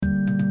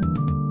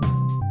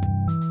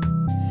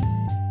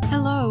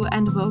Hello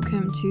and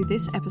welcome to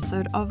this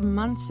episode of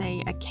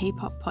Mansei, a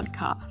K-pop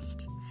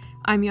podcast.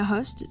 I'm your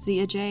host,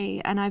 Zia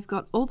J, and I've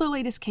got all the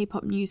latest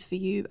K-pop news for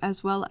you,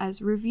 as well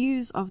as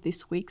reviews of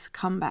this week's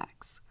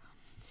comebacks.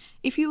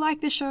 If you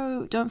like the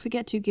show, don't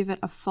forget to give it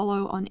a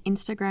follow on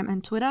Instagram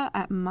and Twitter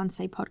at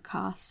Mansei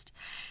Podcast.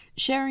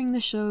 Sharing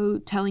the show,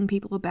 telling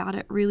people about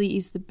it really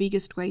is the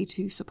biggest way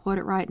to support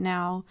it right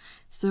now,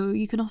 so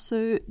you can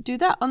also do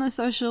that on the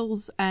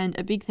socials, and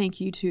a big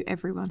thank you to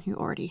everyone who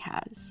already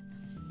has.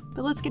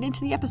 But let's get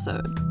into the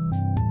episode.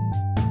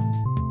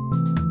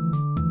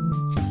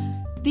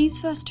 These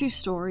first two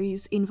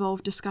stories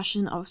involve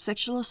discussion of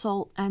sexual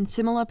assault and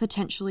similar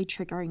potentially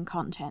triggering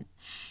content.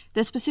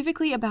 They're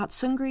specifically about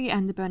Seungri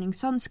and the Burning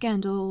Sun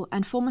scandal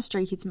and former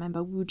Stray Kids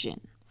member Woojin.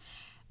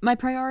 My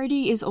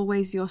priority is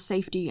always your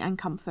safety and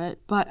comfort,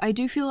 but I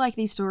do feel like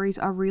these stories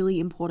are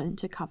really important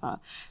to cover,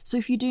 so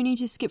if you do need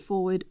to skip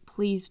forward,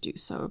 please do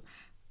so.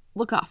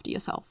 Look after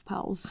yourself,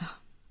 pals.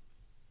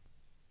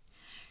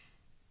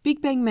 Big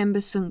Bang member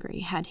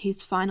Seungri had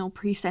his final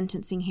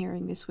pre-sentencing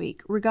hearing this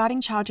week regarding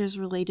charges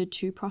related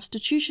to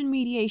prostitution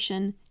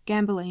mediation,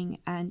 gambling,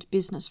 and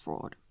business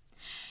fraud.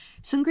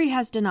 Seungri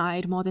has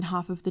denied more than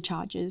half of the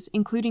charges,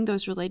 including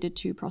those related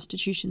to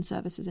prostitution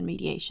services and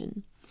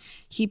mediation.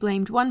 He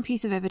blamed one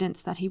piece of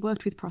evidence that he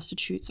worked with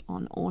prostitutes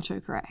on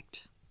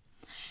autocorrect.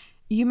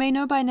 You may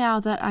know by now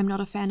that I'm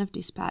not a fan of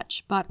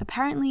Dispatch, but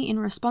apparently in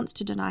response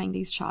to denying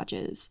these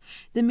charges,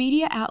 the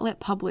media outlet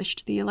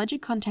published the alleged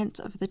contents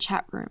of the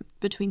chat room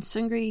between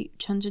Seungri,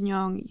 Chun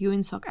Jin-young, Yoo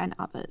In-suk, and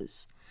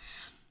others.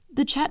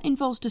 The chat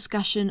involves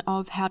discussion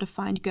of how to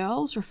find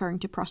girls, referring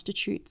to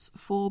prostitutes,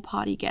 for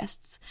party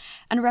guests,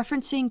 and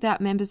referencing that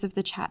members of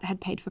the chat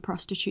had paid for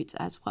prostitutes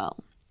as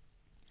well.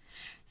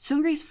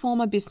 Seungri's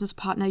former business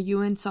partner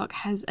Yoo In-suk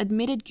has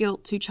admitted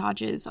guilt to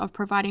charges of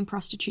providing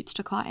prostitutes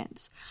to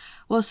clients,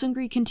 while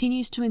Seungri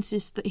continues to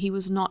insist that he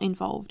was not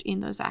involved in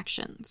those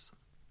actions.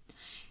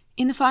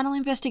 In the final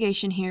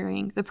investigation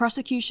hearing, the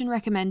prosecution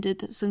recommended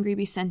that Seungri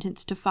be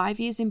sentenced to 5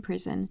 years in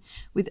prison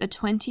with a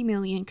 20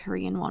 million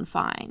Korean won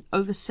fine,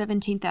 over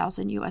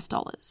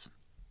 $17,000.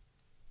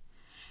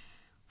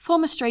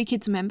 Former Stray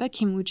Kids member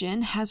Kim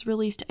Woojin has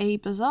released a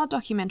bizarre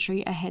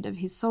documentary ahead of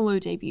his solo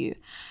debut,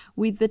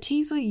 with the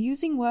teaser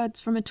using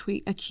words from a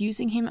tweet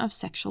accusing him of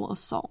sexual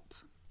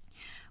assault.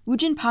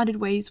 Woojin parted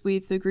ways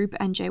with the group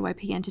and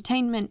JYP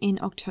Entertainment in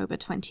October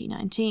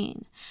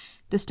 2019.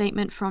 The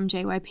statement from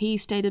JYP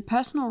stated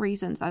personal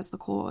reasons as the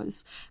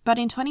cause, but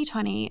in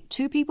 2020,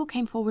 two people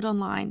came forward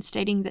online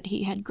stating that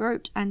he had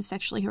groped and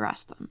sexually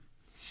harassed them.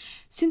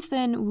 Since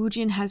then,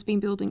 Woojin has been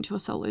building to a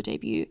solo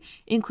debut,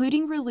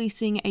 including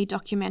releasing a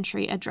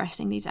documentary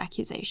addressing these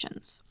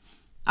accusations.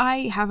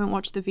 I haven't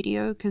watched the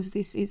video because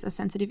this is a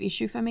sensitive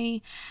issue for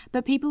me,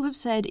 but people have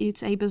said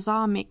it's a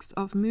bizarre mix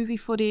of movie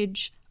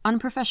footage,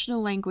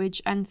 unprofessional language,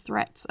 and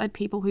threats at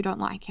people who don't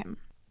like him.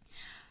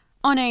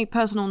 On a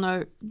personal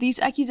note, these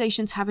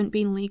accusations haven't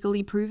been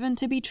legally proven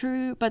to be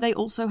true, but they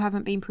also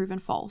haven't been proven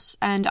false,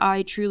 and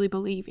I truly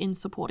believe in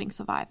supporting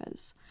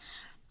survivors.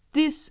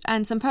 This,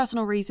 and some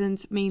personal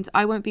reasons, means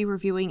I won't be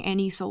reviewing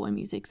any solo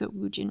music that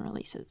Woojin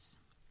releases.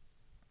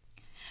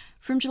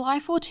 From July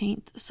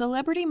 14th,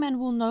 celebrity men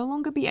will no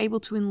longer be able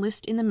to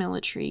enlist in the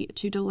military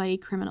to delay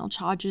criminal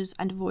charges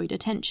and avoid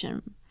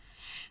detention.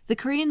 The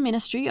Korean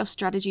Ministry of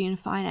Strategy and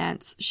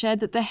Finance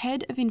shared that the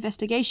head of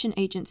investigation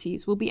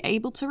agencies will be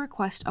able to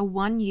request a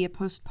 1-year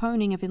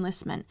postponing of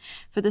enlistment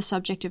for the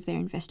subject of their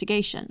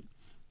investigation.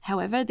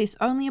 However, this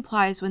only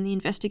applies when the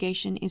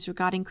investigation is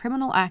regarding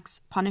criminal acts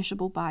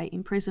punishable by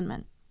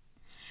imprisonment.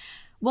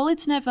 While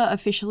it's never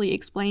officially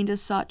explained as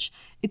such,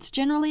 it's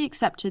generally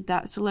accepted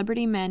that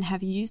celebrity men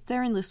have used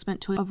their enlistment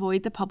to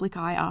avoid the public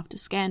eye after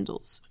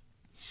scandals.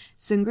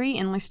 Seungri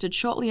enlisted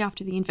shortly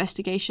after the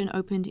investigation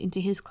opened into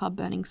his club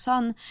Burning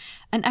Sun,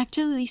 and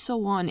actor Lee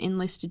So-won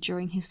enlisted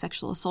during his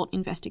sexual assault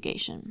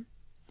investigation.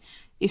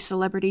 If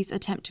celebrities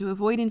attempt to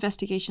avoid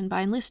investigation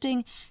by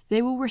enlisting,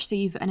 they will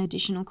receive an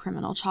additional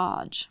criminal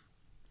charge.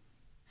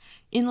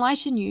 In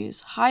lighter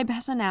news, HYBE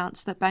has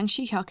announced that Bang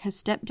Si-hyuk has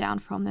stepped down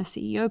from the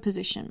CEO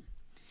position.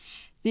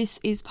 This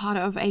is part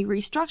of a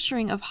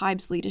restructuring of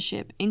HYBE's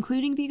leadership,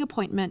 including the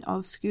appointment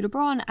of Scooter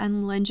Braun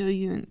and Len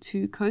Jo-yoon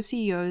to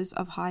co-CEOs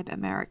of HYBE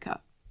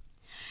America.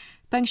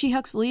 Bang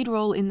Si-hyuk's lead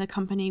role in the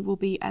company will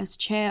be as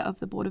chair of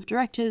the board of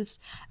directors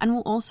and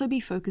will also be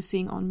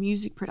focusing on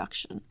music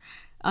production.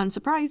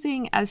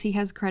 Unsurprising, as he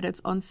has credits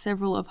on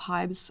several of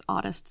HYBE's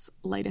artists'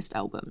 latest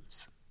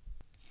albums.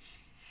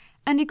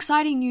 And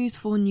exciting news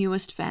for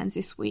newest fans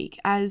this week,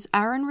 as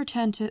Aaron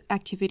returned to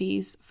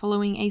activities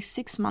following a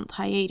 6-month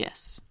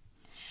hiatus.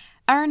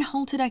 Aaron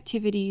halted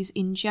activities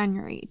in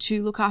January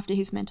to look after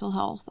his mental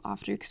health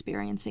after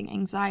experiencing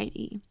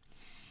anxiety.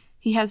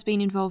 He has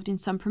been involved in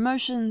some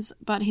promotions,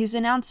 but his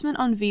announcement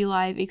on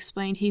V-Live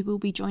explained he will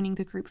be joining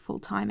the group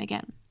full-time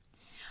again.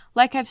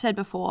 Like I've said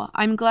before,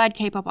 I'm glad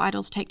K-pop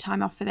idols take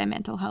time off for their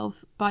mental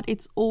health, but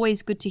it's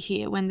always good to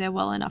hear when they're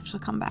well enough to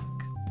come back.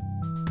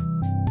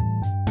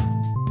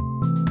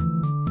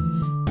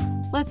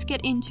 Let's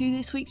get into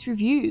this week's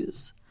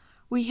reviews.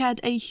 We had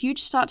a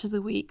huge start to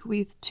the week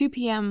with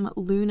 2PM,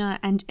 LOONA,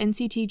 and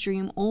NCT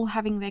Dream all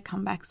having their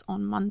comebacks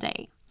on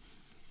Monday.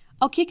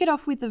 I'll kick it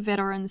off with the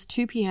veterans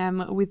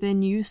 2PM with their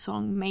new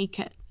song Make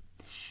It.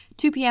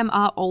 2PM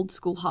are old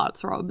school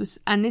heartthrobs,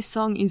 and this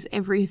song is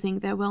everything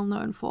they're well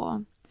known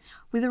for.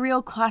 With a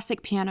real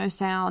classic piano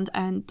sound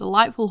and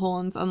delightful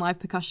horns and live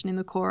percussion in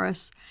the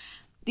chorus,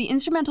 the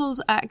instrumentals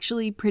are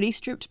actually pretty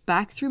stripped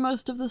back through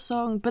most of the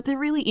song, but they're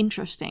really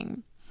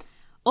interesting.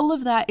 All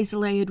of that is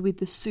layered with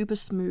the super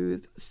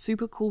smooth,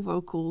 super cool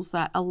vocals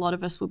that a lot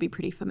of us will be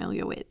pretty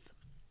familiar with.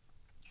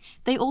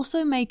 They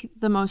also make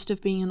the most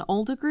of being an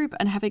older group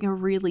and having a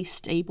really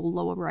stable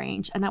lower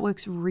range, and that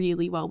works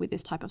really well with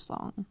this type of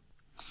song.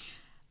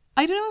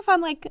 I don't know if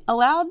I'm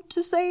allowed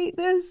to say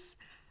this,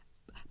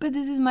 but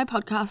this is my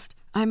podcast.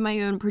 I'm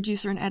my own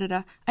producer and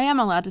editor. I am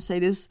allowed to say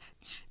this.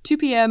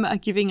 2PM are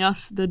giving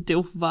us the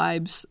DILF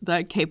vibes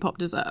that K-pop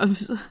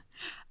deserves.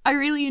 I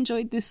really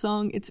enjoyed this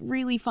song. It's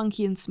really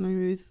funky and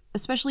smooth.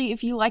 Especially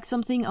if you like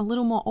something a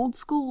little more old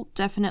school,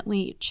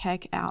 definitely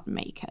check out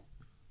Make It.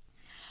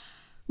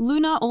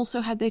 LOONA also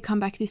had their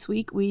comeback this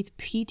week with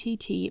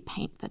PTT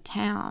Paint the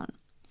Town.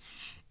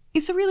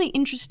 It's a really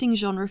interesting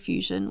genre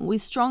fusion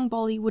with strong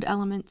Bollywood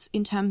elements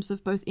in terms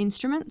of both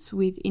instruments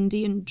with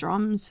Indian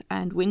drums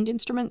and wind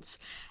instruments,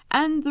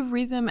 and the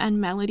rhythm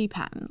and melody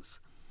patterns.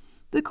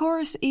 The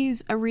chorus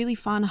is a really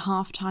fun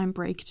halftime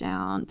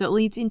breakdown that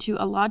leads into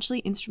a largely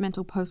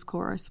instrumental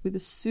post-chorus with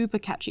a super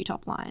catchy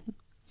top line.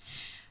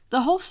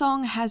 The whole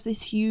song has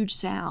this huge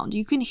sound,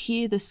 you can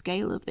hear the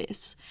scale of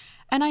this,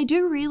 and I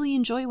do really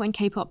enjoy when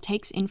K-pop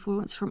takes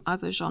influence from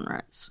other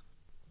genres.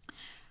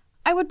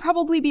 I would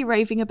probably be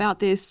raving about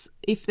this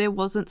if there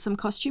wasn't some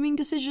costuming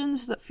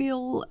decisions that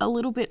feel a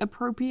little bit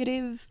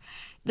appropriative.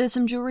 There's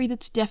some jewelry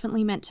that's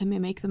definitely meant to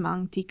mimic the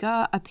Mang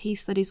Tika, a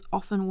piece that is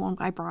often worn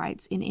by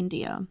brides in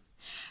India.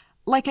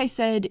 Like I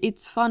said,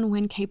 it's fun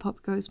when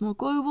K-pop goes more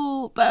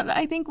global, but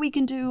I think we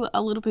can do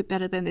a little bit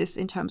better than this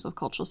in terms of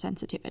cultural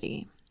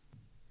sensitivity.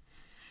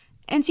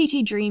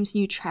 NCT Dream's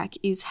new track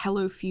is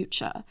Hello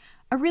Future,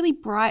 a really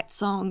bright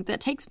song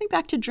that takes me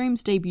back to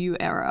Dream's debut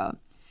era.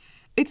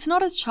 It's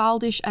not as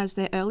childish as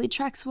their early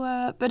tracks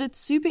were, but it's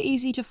super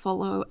easy to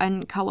follow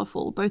and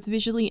colourful, both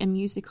visually and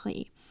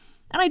musically.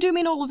 And I do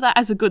mean all of that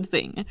as a good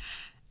thing.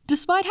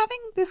 Despite having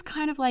this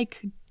kind of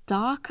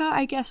darker,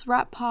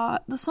 rap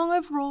part, the song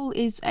overall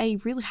is a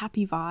really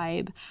happy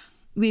vibe,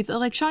 with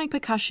electronic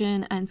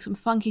percussion and some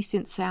funky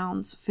synth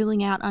sounds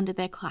filling out under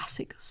their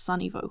classic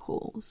sunny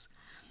vocals.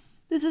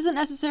 This isn't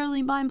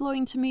necessarily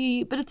mind-blowing to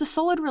me, but it's a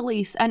solid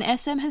release, and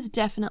SM has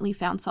definitely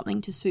found something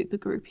to suit the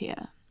group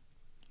here.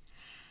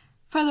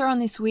 Further on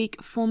this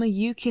week, former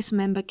U-KISS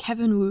member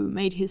Kevin Wu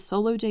made his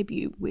solo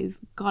debut with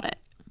Got It.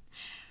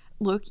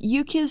 Look,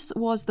 U-KISS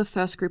was the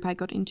first group I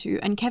got into,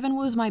 and Kevin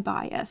was my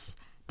bias.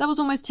 That was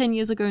almost 10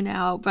 years ago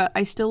now, but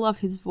I still love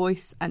his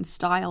voice and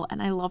style,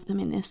 and I love them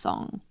in this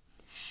song.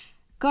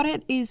 Got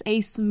It is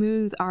a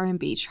smooth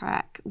R&B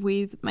track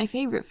with my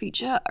favourite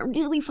feature, a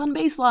really fun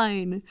bass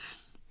line.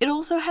 It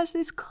also has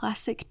this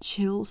classic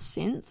chill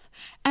synth,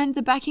 and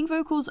the backing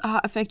vocals are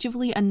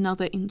effectively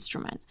another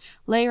instrument,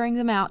 layering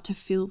them out to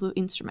fill the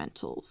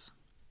instrumentals.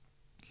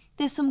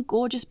 There's some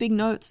gorgeous big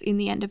notes in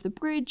the end of the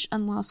bridge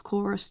and last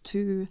chorus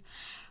too.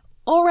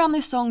 All around,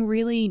 this song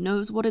really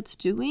knows what it's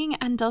doing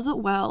and does it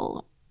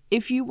well.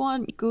 If you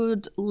want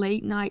good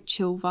late night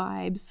chill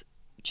vibes,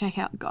 check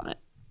out Got It.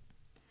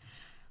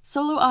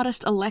 Solo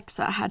artist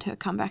Alexa had her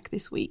comeback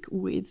this week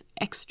with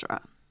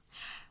Extra.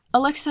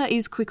 Alexa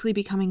is quickly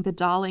becoming the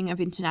darling of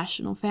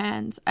international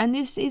fans, and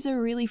this is a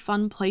really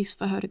fun place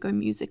for her to go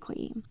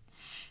musically.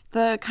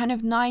 The kind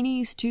of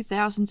 90s,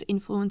 2000s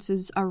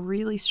influences are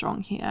really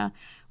strong here,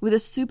 with a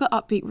super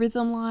upbeat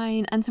rhythm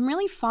line and some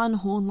really fun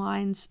horn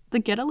lines that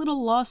get a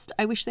little lost.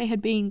 I wish they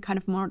had been kind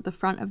of more at the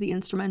front of the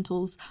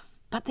instrumentals,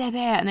 but they're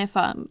there and they're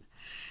fun.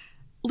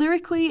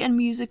 Lyrically and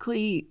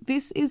musically,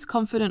 this is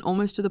confident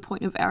almost to the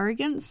point of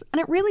arrogance, and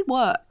it really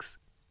works.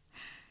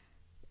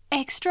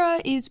 Extra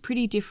is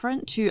pretty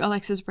different to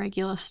Alexa's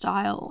regular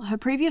style. Her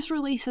previous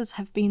releases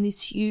have been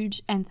these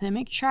huge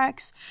anthemic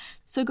tracks,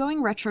 so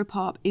going retro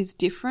pop is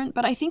different,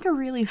 but I think a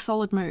really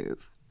solid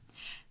move.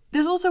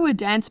 There's also a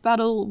dance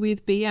battle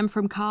with BM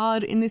from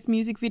Card in this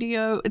music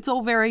video. It's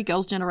all very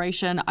Girls'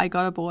 Generation, I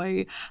Got a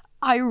Boy.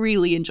 I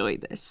really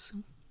enjoyed this.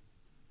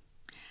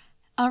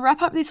 I'll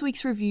wrap up this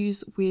week's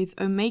reviews with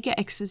Omega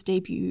X's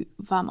debut,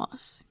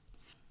 Vamos.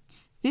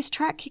 This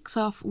track kicks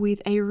off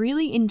with a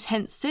really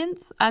intense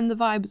synth, and the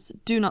vibes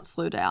do not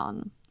slow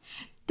down.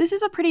 This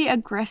is a pretty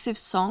aggressive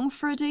song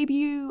for a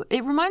debut.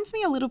 It reminds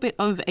me a little bit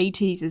of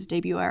ATEEZ's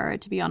debut era,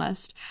 to be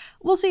honest.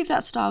 We'll see if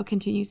that style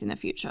continues in the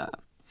future.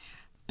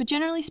 But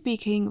generally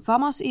speaking,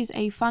 Vamos is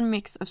a fun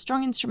mix of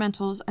strong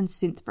instrumentals and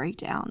synth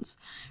breakdowns,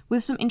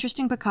 with some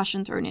interesting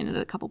percussion thrown in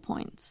at a couple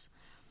points.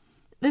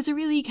 There's a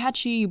really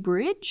catchy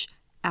bridge,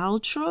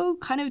 outro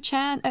kind of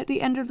chant at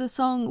the end of the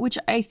song, which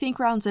I think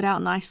rounds it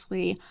out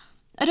nicely.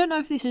 I don't know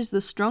if this is the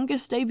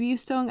strongest debut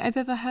song I've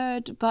ever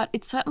heard, but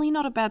it's certainly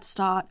not a bad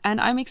start, and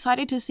I'm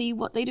excited to see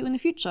what they do in the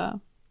future.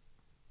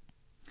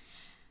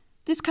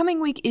 This coming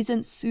week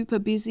isn't super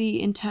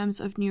busy in terms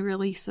of new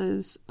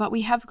releases, but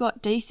we have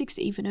got Day 6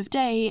 Even of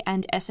Day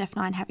and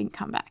SF9 having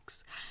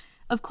comebacks.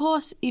 Of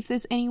course, if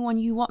there's anyone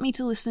you want me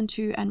to listen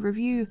to and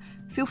review,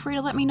 feel free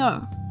to let me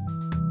know.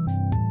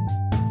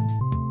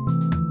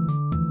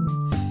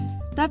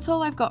 That's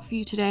all I've got for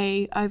you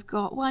today. I've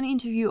got one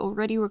interview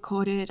already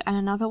recorded and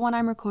another one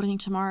I'm recording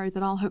tomorrow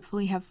that I'll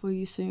hopefully have for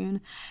you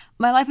soon.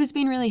 My life has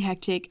been really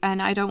hectic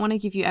and I don't want to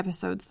give you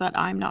episodes that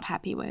I'm not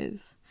happy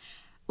with.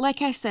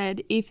 Like I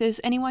said, if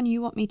there's anyone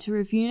you want me to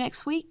review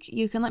next week,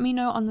 you can let me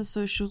know on the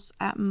socials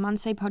at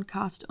Munsey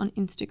Podcast on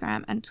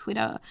Instagram and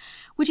Twitter,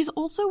 which is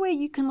also where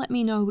you can let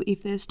me know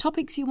if there's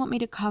topics you want me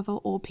to cover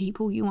or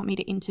people you want me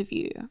to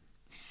interview.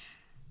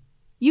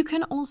 You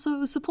can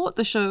also support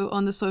the show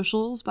on the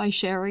socials by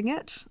sharing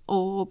it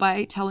or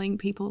by telling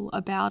people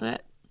about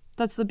it.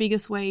 That's the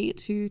biggest way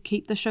to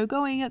keep the show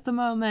going at the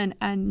moment,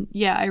 and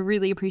yeah, I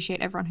really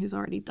appreciate everyone who's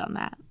already done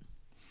that.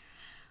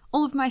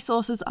 All of my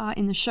sources are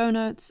in the show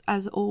notes,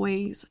 as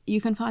always.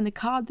 You can find the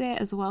card there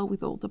as well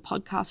with all the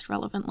podcast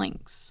relevant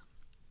links.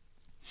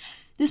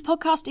 This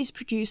podcast is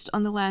produced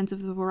on the lands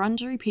of the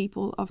Wurundjeri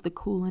people of the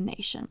Kulin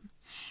Nation.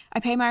 I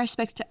pay my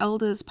respects to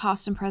elders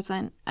past and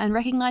present, and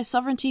recognise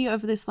sovereignty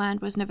over this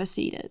land was never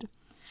ceded.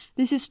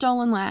 This is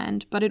stolen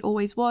land, but it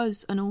always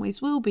was and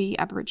always will be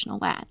Aboriginal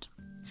land.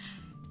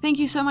 Thank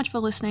you so much for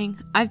listening.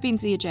 I've been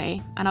Zia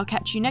J, and I'll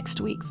catch you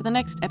next week for the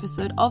next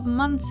episode of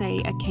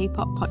Munsey, a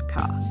K-pop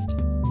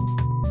podcast.